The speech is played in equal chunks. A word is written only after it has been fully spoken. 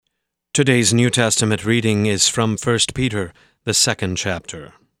Today's New Testament reading is from 1 Peter, the 2nd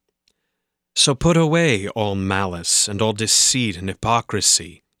chapter. So put away all malice, and all deceit, and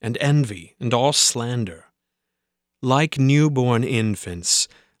hypocrisy, and envy, and all slander. Like newborn infants,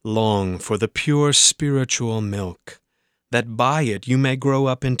 long for the pure spiritual milk, that by it you may grow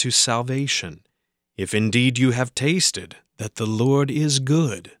up into salvation, if indeed you have tasted that the Lord is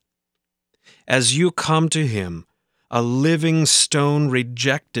good. As you come to him, a living stone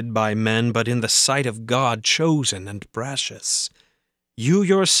rejected by men, but in the sight of God chosen and precious, you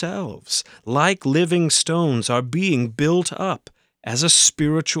yourselves, like living stones, are being built up as a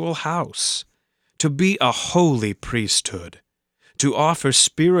spiritual house, to be a holy priesthood, to offer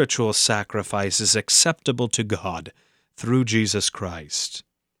spiritual sacrifices acceptable to God through Jesus Christ.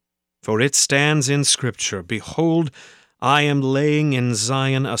 For it stands in Scripture, Behold, I am laying in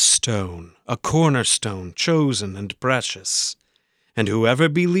Zion a stone, a cornerstone, chosen and precious, and whoever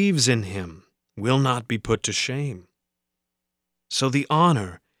believes in him will not be put to shame. So the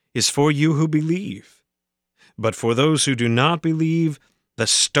honor is for you who believe. But for those who do not believe, the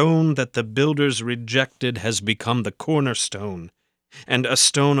stone that the builders rejected has become the cornerstone, and a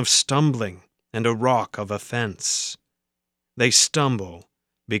stone of stumbling, and a rock of offense. They stumble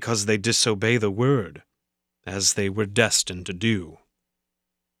because they disobey the word, as they were destined to do.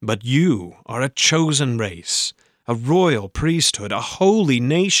 But you are a chosen race, a royal priesthood, a holy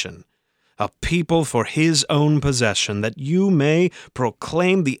nation, a people for his own possession, that you may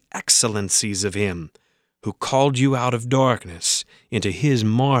proclaim the excellencies of him who called you out of darkness into his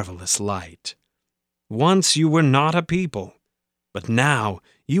marvelous light. Once you were not a people, but now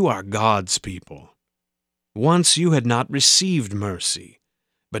you are God's people. Once you had not received mercy,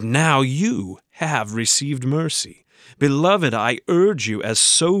 but now you have received mercy. Beloved, I urge you as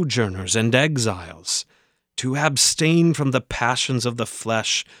sojourners and exiles to abstain from the passions of the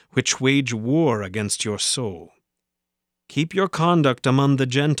flesh which wage war against your soul. Keep your conduct among the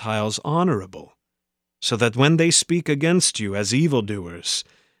Gentiles honorable, so that when they speak against you as evildoers,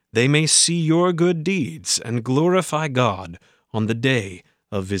 they may see your good deeds and glorify God on the day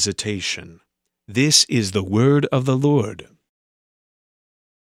of visitation. This is the word of the Lord.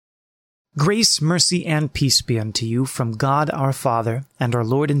 Grace, mercy, and peace be unto you from God our Father and our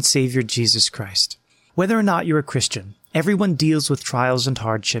Lord and Savior Jesus Christ. Whether or not you're a Christian, everyone deals with trials and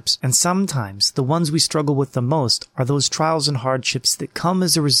hardships, and sometimes the ones we struggle with the most are those trials and hardships that come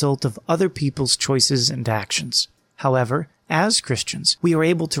as a result of other people's choices and actions. However, as Christians, we are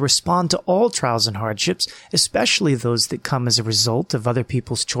able to respond to all trials and hardships, especially those that come as a result of other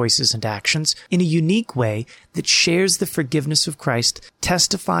people's choices and actions, in a unique way that shares the forgiveness of Christ,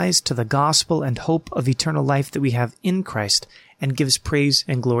 testifies to the gospel and hope of eternal life that we have in Christ, and gives praise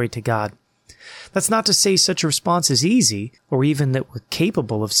and glory to God. That's not to say such a response is easy, or even that we're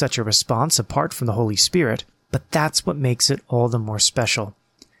capable of such a response apart from the Holy Spirit, but that's what makes it all the more special.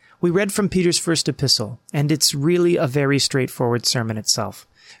 We read from Peter's first epistle, and it's really a very straightforward sermon itself.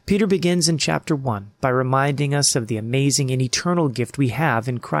 Peter begins in chapter 1 by reminding us of the amazing and eternal gift we have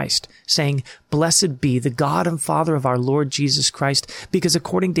in Christ, saying, Blessed be the God and Father of our Lord Jesus Christ, because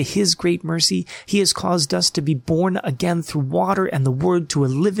according to his great mercy, he has caused us to be born again through water and the word to a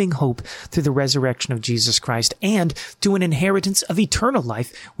living hope through the resurrection of Jesus Christ, and to an inheritance of eternal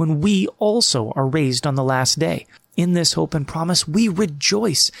life when we also are raised on the last day. In this hope and promise, we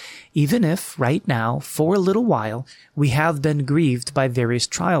rejoice, even if, right now, for a little while, we have been grieved by various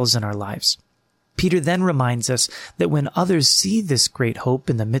trials in our lives. Peter then reminds us that when others see this great hope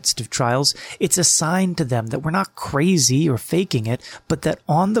in the midst of trials, it's a sign to them that we're not crazy or faking it, but that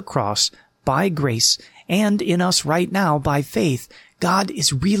on the cross, by grace, and in us right now by faith, God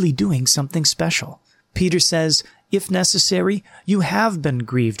is really doing something special. Peter says, if necessary, you have been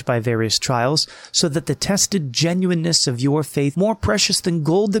grieved by various trials, so that the tested genuineness of your faith, more precious than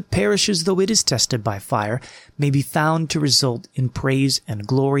gold that perishes though it is tested by fire, may be found to result in praise and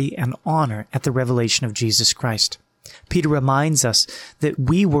glory and honor at the revelation of Jesus Christ. Peter reminds us that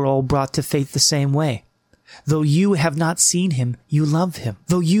we were all brought to faith the same way. Though you have not seen him, you love him.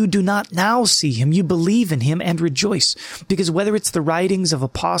 Though you do not now see him, you believe in him and rejoice. Because whether it's the writings of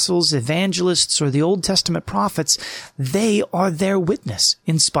apostles, evangelists, or the Old Testament prophets, they are their witness,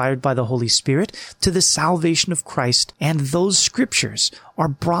 inspired by the Holy Spirit, to the salvation of Christ, and those scriptures are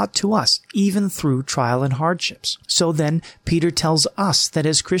brought to us, even through trial and hardships. So then, Peter tells us that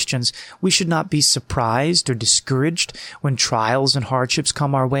as Christians, we should not be surprised or discouraged when trials and hardships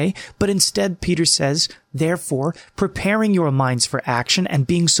come our way, but instead, Peter says, therefore, preparing your minds for action and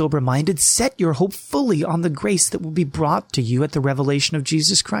being sober-minded, set your hope fully on the grace that will be brought to you at the revelation of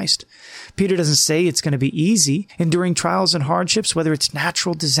Jesus Christ. Peter doesn't say it's going to be easy. Enduring trials and hardships, whether it's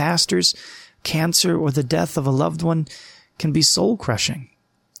natural disasters, cancer, or the death of a loved one, can be soul-crushing.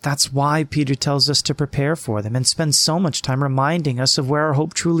 That's why Peter tells us to prepare for them and spend so much time reminding us of where our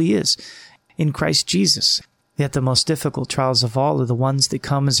hope truly is, in Christ Jesus. Yet the most difficult trials of all are the ones that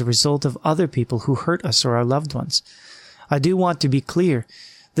come as a result of other people who hurt us or our loved ones. I do want to be clear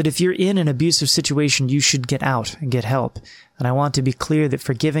that if you're in an abusive situation, you should get out and get help. And I want to be clear that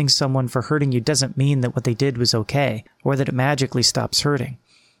forgiving someone for hurting you doesn't mean that what they did was okay, or that it magically stops hurting.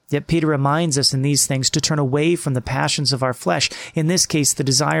 Yet Peter reminds us in these things to turn away from the passions of our flesh, in this case the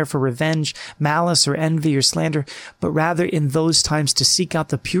desire for revenge, malice or envy or slander, but rather in those times to seek out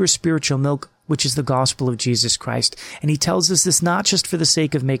the pure spiritual milk, which is the gospel of Jesus Christ. And he tells us this not just for the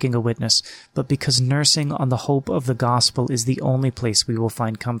sake of making a witness, but because nursing on the hope of the gospel is the only place we will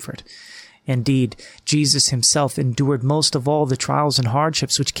find comfort. Indeed, Jesus himself endured most of all the trials and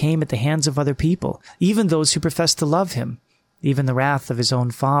hardships which came at the hands of other people, even those who professed to love him, even the wrath of his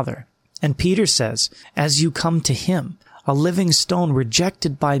own Father. And Peter says, as you come to him, a living stone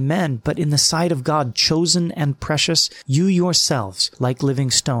rejected by men, but in the sight of God chosen and precious, you yourselves, like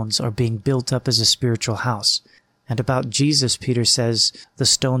living stones, are being built up as a spiritual house. And about Jesus, Peter says, the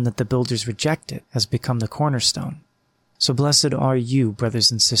stone that the builders rejected has become the cornerstone. So blessed are you,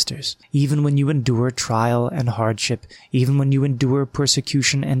 brothers and sisters, even when you endure trial and hardship, even when you endure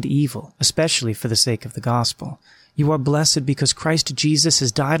persecution and evil, especially for the sake of the gospel. You are blessed because Christ Jesus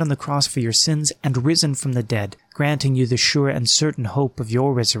has died on the cross for your sins and risen from the dead, granting you the sure and certain hope of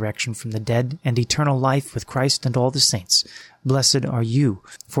your resurrection from the dead and eternal life with Christ and all the saints. Blessed are you,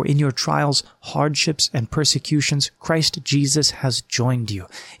 for in your trials, hardships, and persecutions, Christ Jesus has joined you,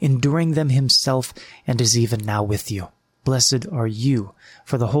 enduring them himself and is even now with you. Blessed are you,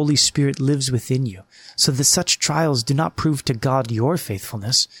 for the Holy Spirit lives within you, so that such trials do not prove to God your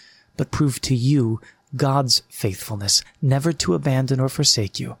faithfulness, but prove to you God's faithfulness, never to abandon or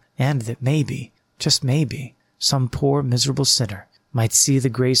forsake you, and that maybe, just maybe, some poor miserable sinner might see the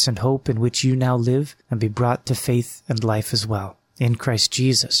grace and hope in which you now live and be brought to faith and life as well, in Christ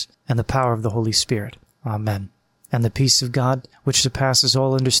Jesus and the power of the Holy Spirit. Amen. And the peace of God, which surpasses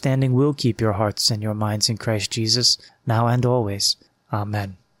all understanding, will keep your hearts and your minds in Christ Jesus, now and always.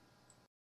 Amen.